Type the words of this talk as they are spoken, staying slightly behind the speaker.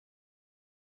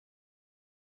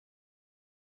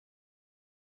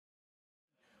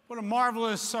What a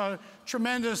marvelous,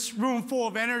 tremendous room full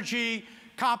of energy,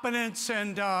 competence,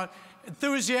 and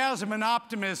enthusiasm and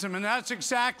optimism. And that's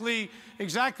exactly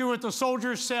what the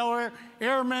soldiers, sailor,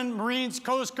 airmen, Marines,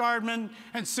 Coast Guardmen,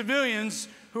 and civilians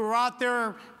who are out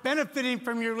there benefiting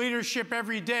from your leadership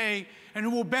every day and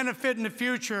who will benefit in the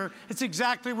future, it's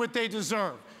exactly what they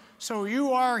deserve. So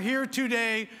you are here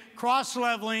today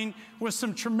cross-leveling with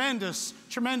some tremendous,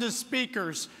 tremendous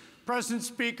speakers, President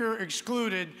Speaker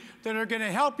excluded, that are going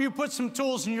to help you put some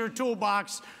tools in your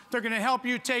toolbox. They're going to help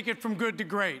you take it from good to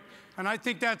great. And I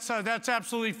think that's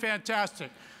absolutely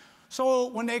fantastic. So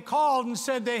when they called and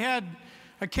said they had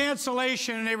a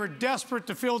cancellation and they were desperate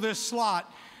to fill this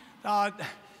slot,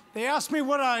 they asked me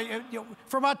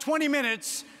for about 20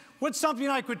 minutes, what's something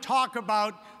I could talk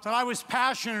about that I was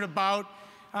passionate about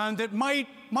that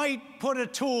might put a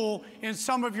tool in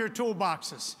some of your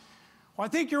toolboxes. Well, I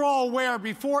think you're all aware,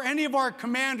 before any of our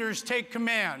commanders take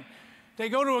command, they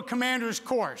go to a commander's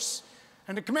course.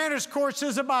 And the commander's course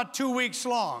is about 2 weeks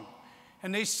long.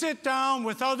 And they sit down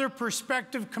with other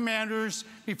prospective commanders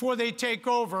before they take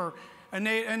over, and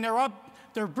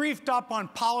they're briefed up on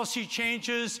policy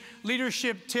changes,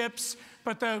 leadership tips,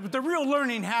 but the real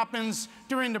learning happens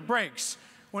during the breaks,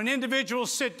 when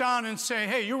individuals sit down and say,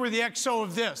 hey, you were the XO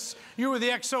of this, you were the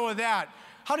XO of that.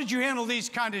 How did you handle these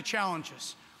kind of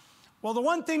challenges? Well, the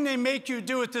one thing they make you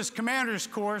do at this commander's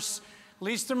course, at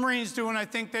least the Marines do, and I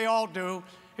think they all do,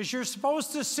 is you're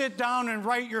supposed to sit down and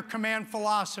write your command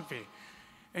philosophy.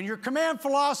 And your command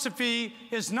philosophy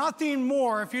is nothing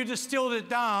more, if you distilled it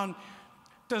down,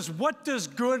 what does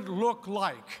good look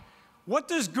like? What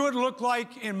does good look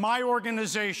like in my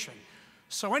organization?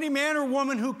 So any man or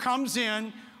woman who comes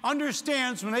in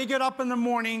understands when they get up in the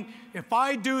morning, if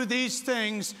I do these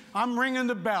things, I'm ringing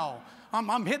the bell.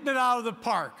 I'm hitting it out of the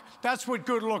park. That's what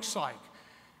good looks like.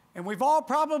 And we've all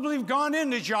probably gone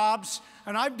into jobs,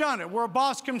 and I've done it, where a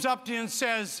boss comes up to you and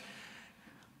says,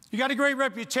 you got a great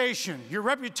reputation. Your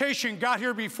reputation got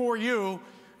here before you.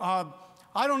 I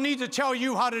don't need to tell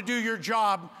you how to do your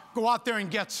job. Go out there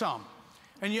and get some.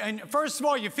 And first of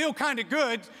all, you feel kind of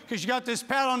good because you got this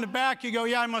pat on the back. You go,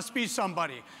 yeah, I must be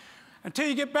somebody. Until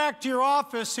you get back to your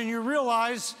office and you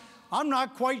realize, I'm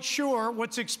not quite sure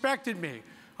what's expected me.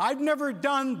 I've never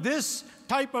done this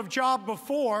type of job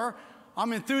before.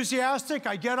 I'm enthusiastic.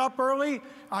 I get up early.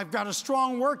 I've got a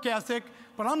strong work ethic,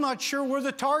 but I'm not sure where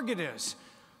the target is.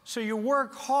 So you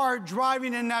work hard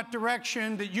driving in that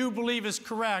direction that you believe is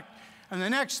correct. And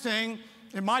the next thing,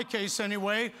 in my case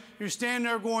anyway, you're standing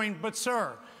there going, but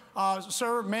sir,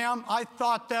 ma'am, I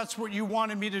thought that's what you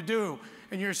wanted me to do.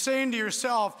 And you're saying to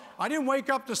yourself, I didn't wake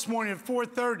up this morning at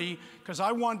 4:30 because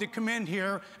I wanted to come in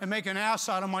here and make an ass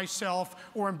out of myself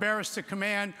or embarrass the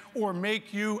command or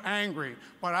make you angry.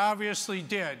 But I obviously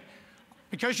did.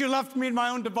 Because you left me to my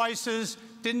own devices,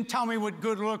 didn't tell me what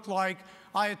good looked like,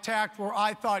 I attacked where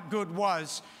I thought good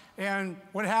was. And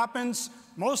what happens?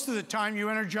 Most of the time, you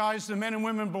energize the men and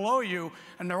women below you,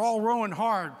 and they're all rowing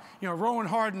hard, rowing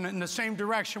hard in the same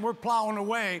direction. We're plowing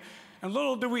away. And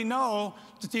little do we know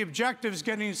that the objective is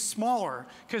getting smaller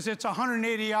because it's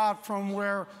 180 out from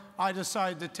where I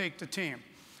decided to take the team.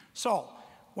 So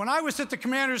when I was at the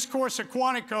commander's course at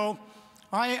Quantico,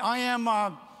 I am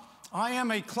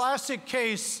a classic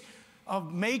case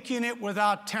of making it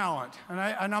without talent.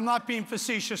 And I'm not being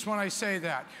facetious when I say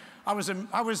that. I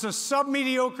was a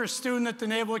sub-mediocre student at the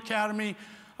Naval Academy,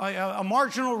 a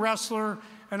marginal wrestler,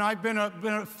 and I've been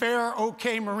a fair,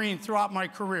 okay Marine throughout my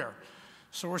career.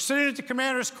 So we're sitting at the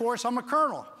commander's course. I'm a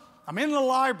colonel. I'm in the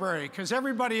library because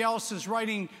everybody else is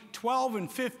writing 12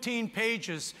 and 15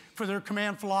 pages for their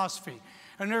command philosophy.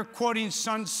 And they're quoting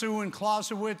Sun Tzu and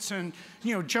Clausewitz and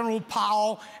General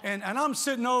Powell. And I'm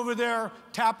sitting over there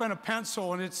tapping a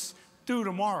pencil, and it's due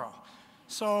tomorrow.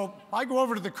 So I go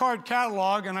over to the card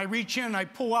catalog, and I reach in and I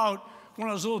pull out one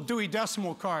of those little Dewey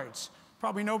Decimal cards.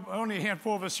 Probably only a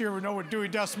handful of us here would know what Dewey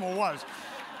Decimal was.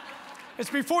 It's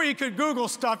before you could Google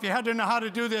stuff. You had to know how to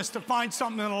do this to find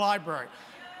something in the library.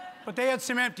 But they had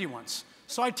some empty ones.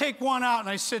 So I take one out and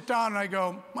I sit down and I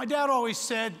go, my dad always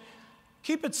said,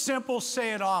 keep it simple,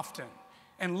 say it often,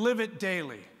 and live it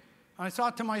daily. And I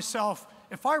thought to myself,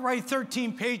 if I write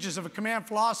 13 pages of a command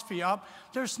philosophy up,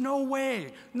 there's no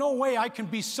way I can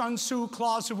be Sun Tzu,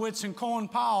 Clausewitz, and Colin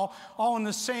Powell all in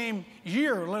the same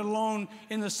year, let alone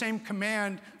in the same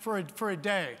command for a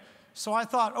day. So I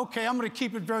thought, okay, I'm going to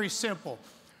keep it very simple.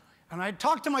 And I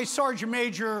talked to my sergeant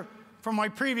major from my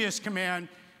previous command,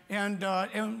 and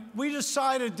we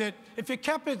decided that if you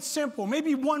kept it simple,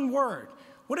 maybe one word.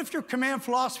 What if your command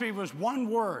philosophy was one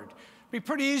word? It'd be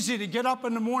pretty easy to get up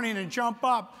in the morning and jump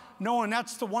up knowing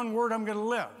that's the one word I'm going to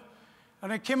live.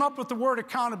 And I came up with the word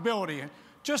accountability.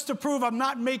 Just to prove I'm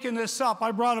not making this up,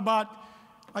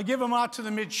 I give them out to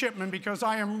the midshipmen because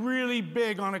I am really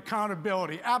big on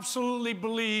accountability. Absolutely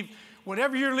believe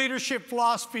whatever your leadership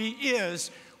philosophy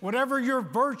is, whatever your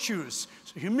virtues,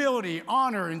 so humility,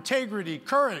 honor, integrity,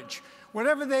 courage,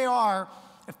 whatever they are,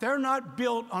 if they're not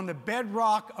built on the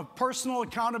bedrock of personal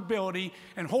accountability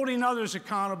and holding others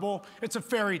accountable, it's a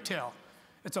fairy tale.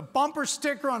 It's a bumper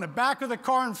sticker on the back of the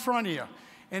car in front of you.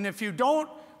 And if you don't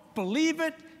believe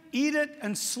it, eat it,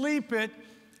 and sleep it,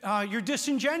 you're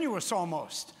disingenuous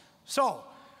almost. So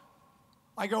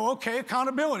I go, okay,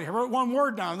 accountability. I wrote one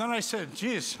word down. Then I said,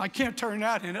 geez, I can't turn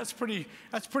that in. That's pretty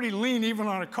lean even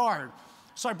on a card.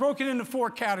 So I broke it into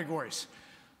 4 categories.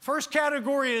 First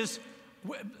category is,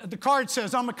 the card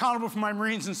says, I'm accountable for my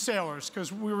Marines and sailors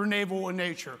because we were naval in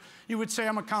nature. You would say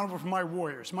I'm accountable for my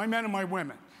warriors, my men and my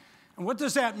women. And what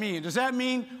does that mean? Does that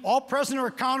mean all present are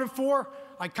accounted for?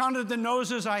 I counted the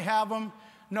noses, I have them.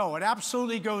 No, it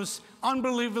absolutely goes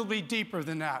unbelievably deeper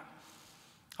than that.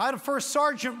 I had a first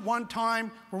sergeant one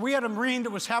time where we had a Marine that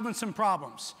was having some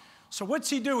problems. So what's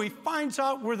he do? He finds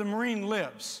out where the Marine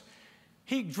lives.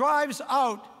 He drives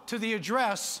out to the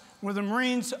address where the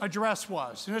Marine's address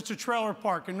was, and it's a trailer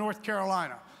park in North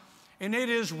Carolina. And it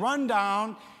is run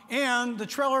down, and the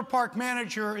trailer park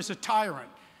manager is a tyrant.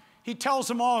 He tells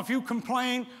them all, if you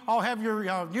complain, I'll have your,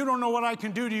 you don't know what I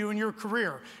can do to you in your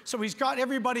career. So he's got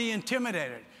everybody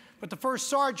intimidated. But the first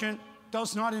sergeant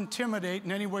does not intimidate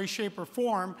in any way, shape, or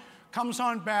form, comes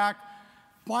on back,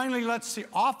 finally lets the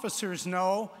officers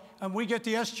know, and we get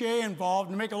the SJA involved.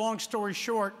 And to make a long story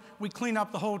short, we clean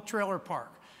up the whole trailer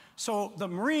park. So the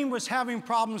Marine was having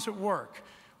problems at work.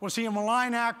 Was he a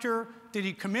malign actor? Did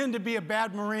he come in to be a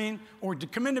bad Marine? Or did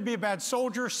he come in to be a bad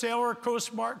soldier, sailor,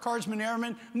 Coast Guardsman,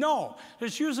 airman? No,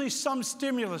 there's usually some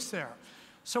stimulus there.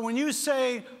 So when you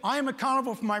say, I am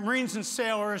accountable for my Marines and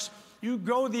sailors, you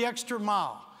go the extra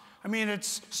mile. I mean,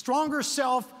 it's stronger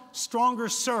self, stronger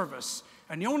service.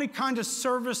 And the only kind of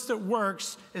service that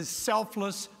works is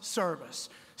selfless service.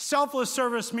 Selfless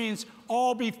service means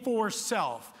all before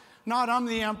self. Not I'm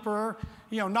the emperor,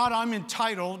 not I'm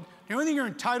entitled. The only thing you're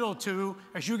entitled to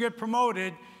as you get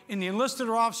promoted in the enlisted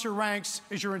or officer ranks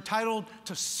is you're entitled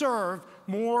to serve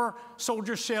more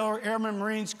soldier, sailor, airmen,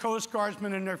 Marines, Coast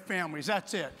Guardsmen, and their families.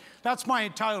 That's it. That's my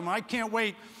entitlement. I can't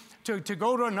wait to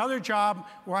go to another job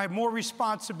where I have more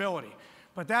responsibility.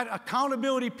 But that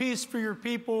accountability piece for your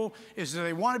people is, do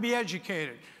they want to be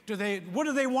educated? What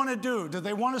do they want to do? Do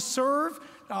they want to serve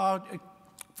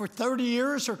for 30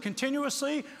 years or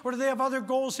continuously, or do they have other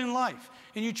goals in life?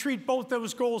 And you treat both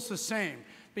those goals the same,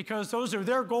 because those are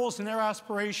their goals and their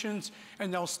aspirations,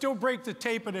 and they'll still break the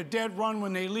tape at a dead run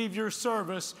when they leave your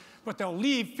service, but they'll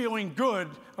leave feeling good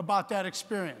about that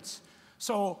experience.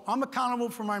 So I'm accountable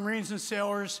for my Marines and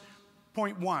sailors,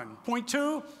 point 1. Point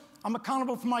 2, I'm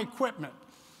accountable for my equipment.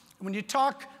 When you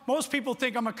talk, most people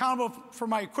think I'm accountable for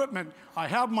my equipment. I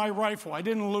have my rifle. I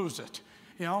didn't lose it.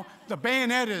 The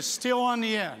bayonet is still on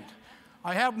the end.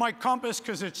 I have my compass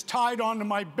because it's tied onto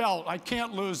my belt. I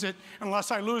can't lose it unless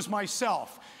I lose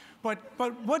myself. But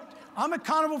what I'm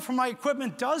accountable for my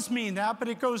equipment does mean that, but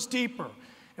it goes deeper.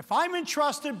 If I'm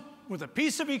entrusted with a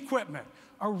piece of equipment,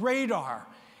 a radar,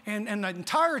 and the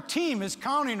entire team is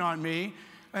counting on me,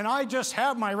 and I just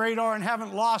have my radar and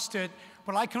haven't lost it,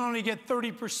 but I can only get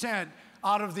 30%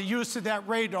 out of the use of that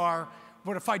radar.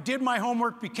 But if I did my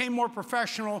homework, became more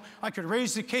professional, I could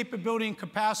raise the capability and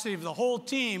capacity of the whole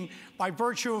team by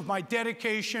virtue of my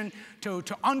dedication to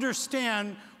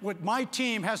understand what my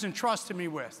team has entrusted me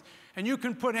with. And you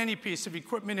can put any piece of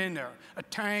equipment in there, a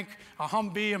tank, a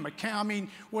Humvee, a McCamming,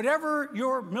 whatever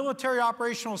your military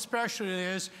operational specialty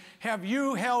is, have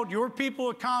you held your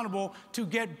people accountable to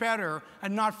get better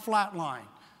and not flatline?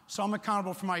 So I'm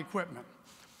accountable for my equipment.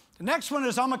 The next one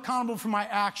is I'm accountable for my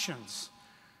actions.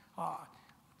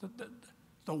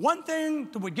 The one thing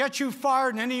that would get you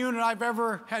fired in any unit I've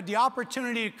ever had the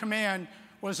opportunity to command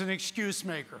was an excuse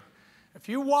maker. If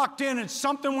you walked in and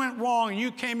something went wrong and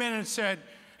you came in and said,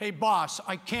 hey, boss,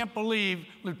 I can't believe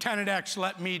Lieutenant X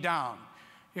let me down.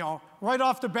 Right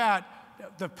off the bat,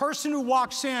 the person who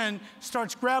walks in,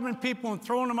 starts grabbing people and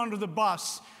throwing them under the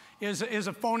bus is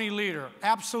a phony leader,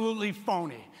 absolutely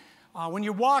phony. When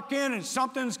you walk in and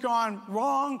something's gone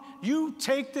wrong, you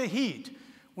take the heat.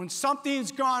 When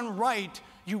something's gone right,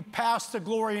 you pass the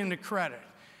glory and the credit.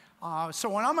 So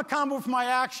when I'm accountable for my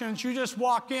actions, you just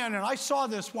walk in, and I saw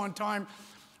this one time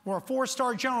where a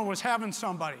 4-star general was having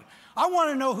somebody. I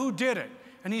want to know who did it.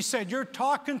 And he said, you're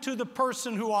talking to the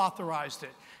person who authorized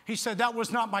it. He said, that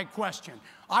was not my question.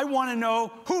 I want to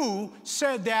know who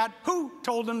said that, who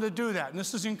told them to do that. And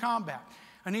this is in combat.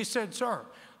 And he said, sir,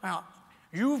 now,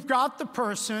 You've got the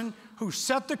person who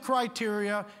set the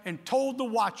criteria and told the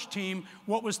watch team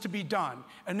what was to be done.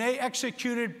 And they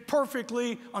executed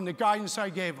perfectly on the guidance I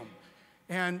gave them.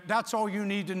 And that's all you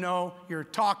need to know. You're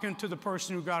talking to the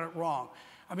person who got it wrong.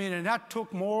 I mean, and that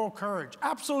took moral courage,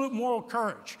 absolute moral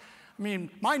courage. I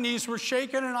mean, my knees were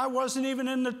shaking, and I wasn't even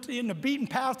in the beaten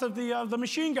path of the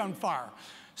machine gun fire.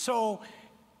 So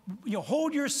you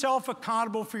hold yourself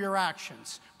accountable for your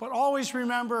actions. But always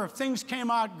remember, if things came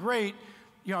out great,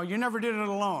 you never did it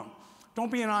alone.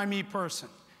 Don't be an I-me person.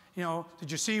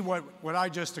 Did you see what I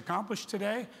just accomplished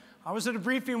today? I was at a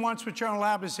briefing once with General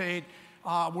Mabus.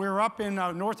 We were up in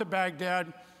north of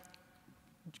Baghdad.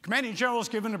 Commanding General's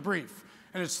given a brief.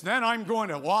 And it's, then I'm going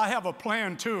to, well, I have a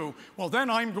plan too. Well, then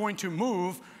I'm going to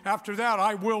move. After that,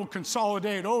 I will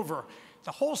consolidate over.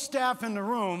 The whole staff in the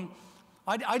room,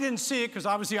 I didn't see it because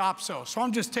I was the OPSO, so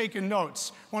I'm just taking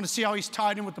notes. Want to see how he's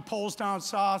tied in with the Poles down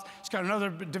south. He's got another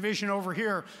division over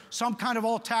here. So I'm kind of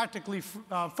all tactically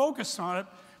focused on it,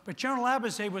 but General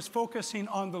Mabus was focusing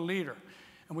on the leader.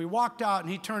 And we walked out, and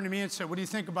he turned to me and said, what do you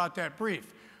think about that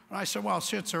brief? And I said, well,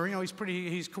 shit, sir,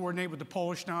 he's coordinated with the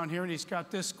Polish down here, and he's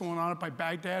got this going on up by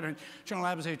Baghdad. And General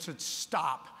Mabus said,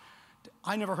 stop.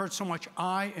 I never heard so much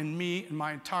I and me in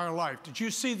my entire life. Did you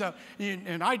see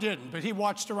and I didn't, but he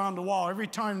watched around the wall. Every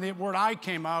time the word I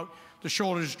came out, the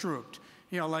shoulders drooped.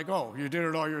 Like, oh, you did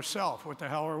it all yourself. What the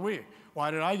hell are we?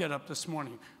 Why did I get up this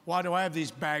morning? Why do I have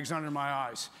these bags under my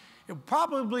eyes? It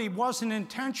probably wasn't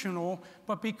intentional,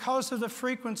 but because of the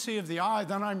frequency of the I,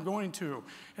 then I'm going to.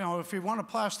 If you want to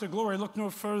plaster glory, look no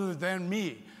further than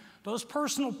me. Those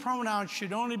personal pronouns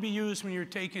should only be used when you're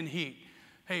taking heat.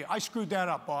 Hey, I screwed that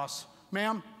up, boss.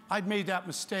 Ma'am, I made that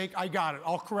mistake. I got it.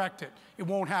 I'll correct it. It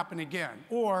won't happen again.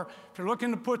 Or if you're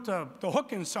looking to put the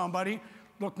hook in somebody,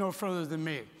 look no further than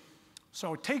me.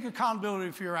 So take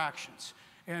accountability for your actions.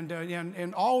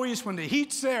 And always, when the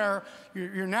heat's there,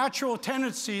 your natural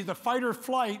tendency, the fight or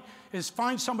flight, is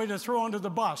find somebody to throw under the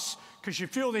bus because you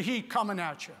feel the heat coming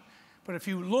at you. But if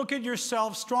you look at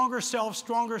yourself, stronger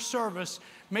service,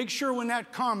 make sure when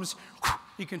that comes,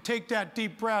 you can take that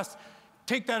deep breath,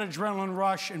 take that adrenaline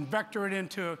rush, and vector it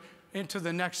into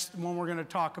the next one we're going to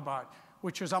talk about,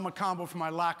 which is I'm accountable for my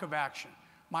lack of action.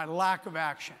 My lack of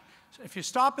action. So if you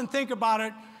stop and think about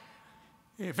it,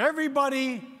 if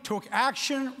everybody took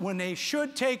action when they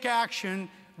should take action,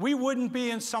 we wouldn't be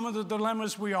in some of the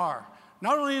dilemmas we are.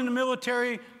 Not only in the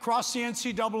military, across the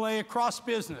NCAA, across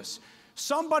business.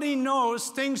 Somebody knows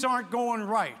things aren't going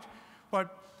right,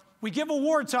 but we give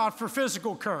awards out for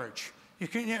physical courage. You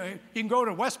can go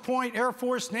to West Point, Air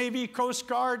Force, Navy, Coast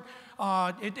Guard.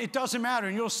 It doesn't matter.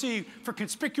 And you'll see for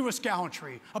conspicuous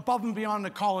gallantry, above and beyond the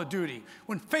call of duty,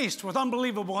 when faced with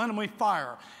unbelievable enemy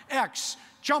fire. X,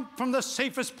 jump from the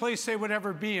safest place they would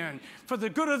ever be in. For the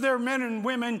good of their men and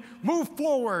women, move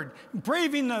forward.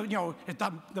 Braving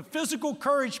the physical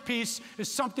courage piece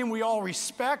is something we all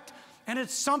respect, and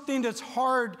it's something that's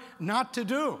hard not to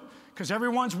do because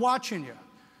everyone's watching you.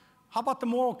 How about the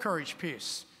moral courage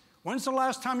piece? When's the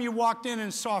last time you walked in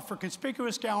and saw for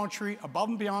conspicuous gallantry, above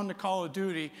and beyond the call of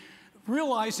duty,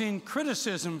 realizing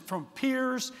criticism from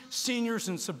peers, seniors,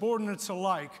 and subordinates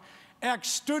alike, X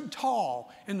stood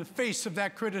tall in the face of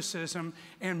that criticism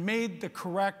and made the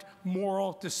correct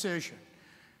moral decision?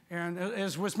 And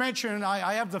as was mentioned,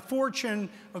 I have the fortune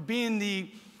of being the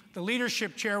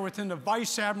leadership chair within the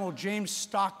Vice Admiral James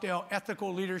Stockdale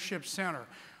Ethical Leadership Center.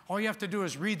 All you have to do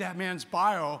is read that man's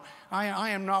bio.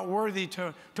 I am not worthy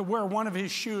to wear one of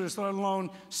his shoes, let alone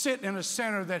sit in a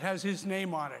center that has his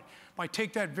name on it. I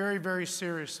take that very, very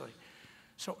seriously.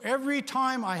 So every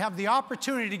time I have the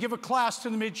opportunity to give a class to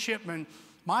the midshipmen,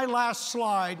 my last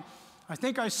slide, I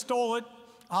think I stole it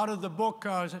out of the book,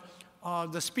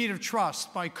 The Speed of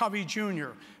Trust by Covey Jr.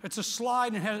 It's a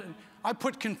slide, and I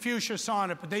put Confucius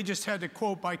on it, but they just had the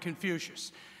quote by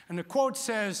Confucius. And the quote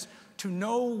says, "To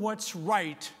know what's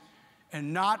right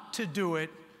and not to do it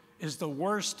is the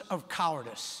worst of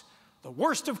cowardice." The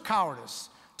worst of cowardice.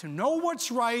 To know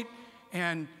what's right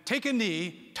and take a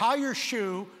knee, tie your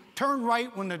shoe, turn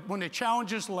right when the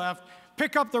challenge is left,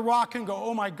 pick up the rock and go,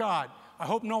 oh my God, I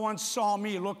hope no one saw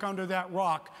me look under that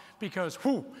rock because,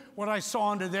 whew, what I saw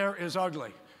under there is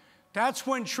ugly. That's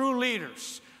when true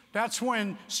leaders, that's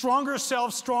when stronger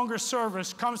self, stronger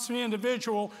service comes to the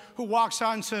individual who walks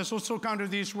out and says, let's look under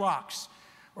these rocks.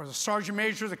 Or the sergeant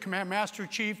major, the command master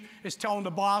chief, is telling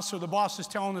the boss, or the boss is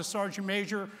telling the sergeant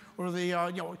major, or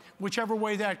the, whichever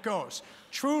way that goes.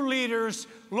 True leaders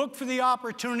look for the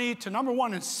opportunity to, number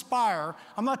one, inspire.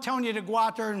 I'm not telling you to go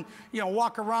out there and,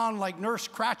 walk around like Nurse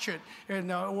Cratchit and,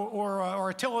 or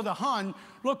Attila the Hun,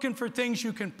 looking for things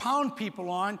you can pound people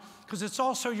on, because it's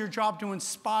also your job to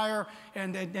inspire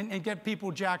and get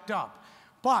people jacked up.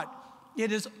 But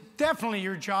it is definitely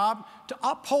your job to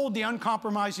uphold the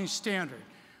uncompromising standard.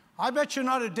 I bet you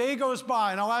not a day goes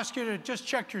by, and I'll ask you to just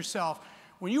check yourself.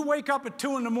 When you wake up at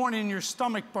 2 in the morning and your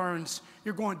stomach burns,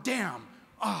 you're going, damn,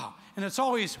 and it's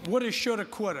always woulda, shoulda,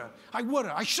 coulda.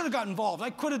 I should have got involved.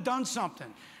 I could have done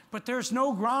something. But there's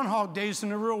no Groundhog Days in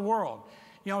the real world.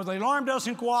 The alarm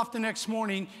doesn't go off the next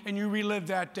morning and you relive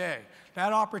that day.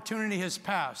 That opportunity has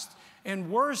passed.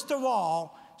 And worst of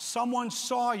all, someone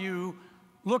saw you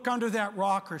look under that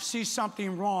rock or see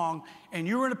something wrong, and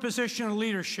you were in a position of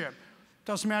leadership.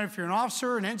 Doesn't matter if you're an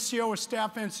officer, an NCO, a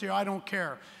staff NCO, I don't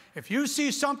care. If you see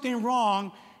something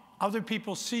wrong, other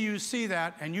people see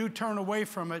that, and you turn away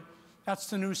from it,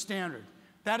 that's the new standard.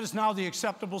 That is now the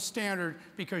acceptable standard,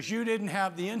 because you didn't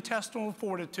have the intestinal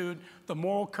fortitude, the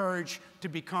moral courage to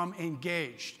become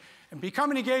engaged. And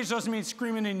becoming engaged doesn't mean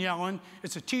screaming and yelling.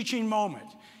 It's a teaching moment.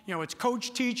 It's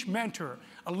coach, teach, mentor,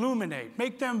 illuminate.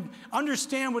 Make them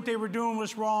understand what they were doing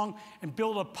was wrong, and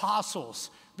build apostles.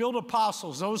 Build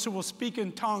apostles, those who will speak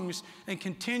in tongues and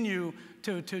continue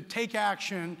to take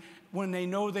action when they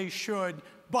know they should,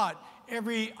 but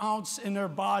every ounce in their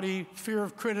body, fear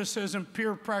of criticism,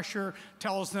 peer pressure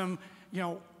tells them,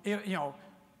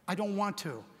 I don't want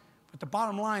to. But the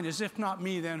bottom line is, if not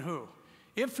me, then who?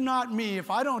 If not me, if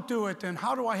I don't do it, then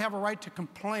how do I have a right to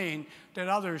complain that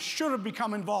others should have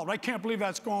become involved? I can't believe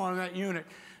that's going on in that unit.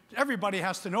 Everybody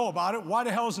has to know about it. Why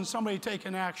the hell isn't somebody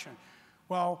taking action?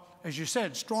 Well, as you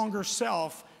said, stronger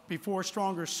self before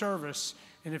stronger service.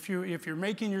 And if you're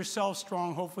making yourself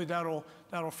strong, hopefully that'll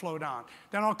flow down.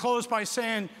 Then I'll close by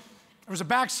saying there was a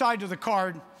backside to the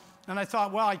card, and I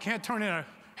thought, well, I can't turn in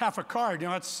half a card.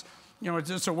 It's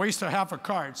a waste of half a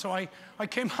card. So I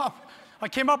came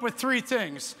up with 3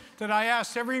 things that I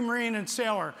asked every Marine and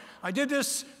sailor. I did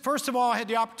this, first of all, I had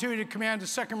the opportunity to command the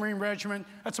 2nd Marine Regiment.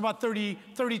 That's about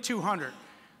 3,200.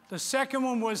 The second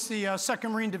one was the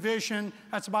 2nd Marine Division.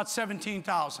 That's about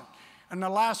 17,000. And the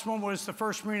last one was the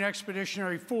 1st Marine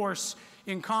Expeditionary Force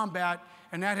in combat,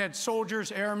 and that had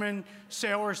soldiers, airmen,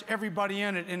 sailors, everybody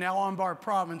in it in El Anbar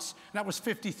Province, and that was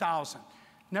 50,000.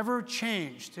 Never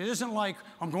changed. It isn't like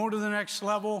I'm going to the next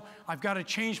level, I've got to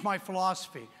change my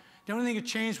philosophy. The only thing that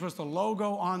changed was the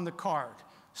logo on the card.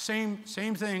 Same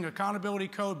thing, accountability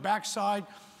code, backside.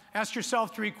 Ask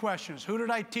yourself 3 questions. Who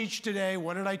did I teach today?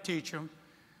 What did I teach them?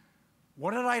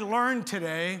 What did I learn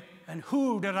today? And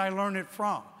who did I learn it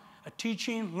from? A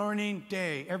teaching, learning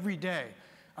day, every day.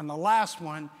 And the last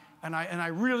one, and I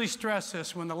really stress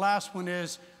this, when the last one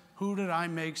is, who did I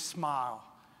make smile?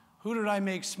 Who did I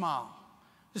make smile?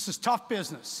 This is tough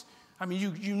business. I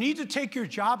mean, you need to take your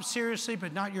job seriously,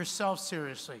 but not yourself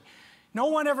seriously. No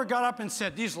one ever got up and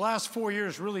said, these last 4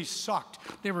 years really sucked.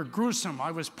 They were gruesome. I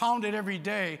was pounded every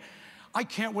day. I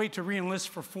can't wait to re-enlist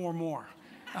for 4 more.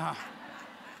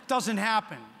 Doesn't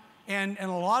happen. And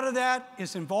a lot of that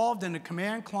is involved in the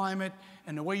command climate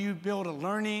and the way you build a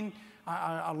learning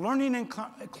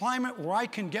climate where I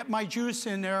can get my juice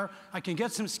in there, I can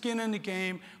get some skin in the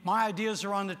game, my ideas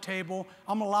are on the table,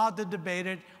 I'm allowed to debate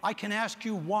it, I can ask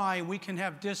you why, we can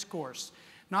have discourse.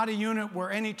 Not a unit where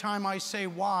anytime I say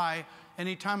why,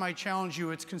 anytime I challenge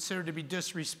you, it's considered to be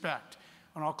disrespect.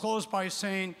 And I'll close by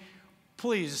saying,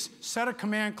 please set a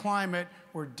command climate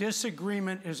where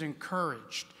disagreement is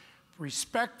encouraged.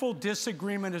 Respectful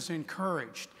disagreement is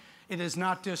encouraged. It is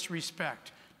not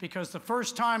disrespect. Because the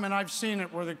first time, and I've seen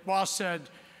it, where the boss said,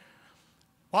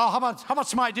 well, how about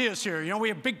some ideas here? We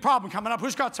have a big problem coming up.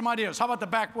 Who's got some ideas? How about the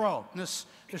back row? And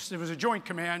it was a joint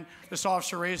command. This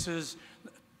officer raises,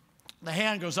 the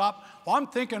hand goes up. Well, I'm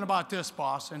thinking about this,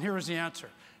 boss, and here is the answer.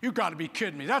 You've got to be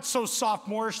kidding me. That's so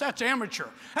sophomorish. That's amateur.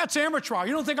 That's amateur.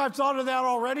 You don't think I've thought of that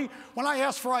already? When I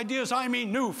ask for ideas, I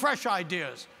mean new, fresh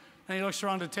ideas. And he looks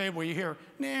around the table, you hear,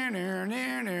 near, near,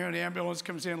 near, near. The ambulance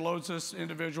comes in, loads this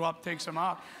individual up, takes him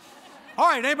out. All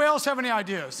right, anybody else have any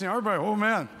ideas? Everybody, oh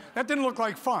man, that didn't look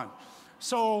like fun.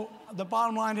 So the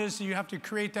bottom line is you have to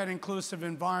create that inclusive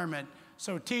environment.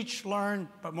 So teach, learn,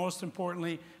 but most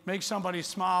importantly, make somebody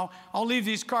smile. I'll leave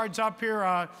these cards up here.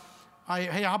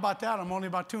 Hey, how about that? I'm only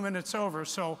about 2 minutes over.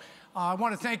 So I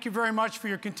want to thank you very much for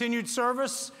your continued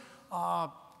service.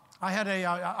 I had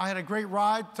a great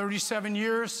ride, 37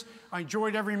 years. I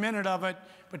enjoyed every minute of it,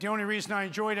 but the only reason I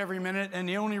enjoyed every minute and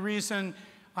the only reason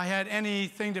I had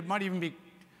anything that might even be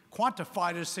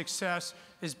quantified as success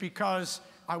is because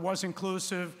I was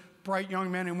inclusive, bright young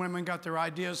men and women got their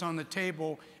ideas on the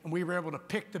table, and we were able to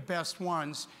pick the best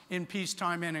ones in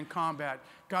peacetime and in combat.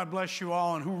 God bless you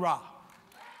all, and hoorah.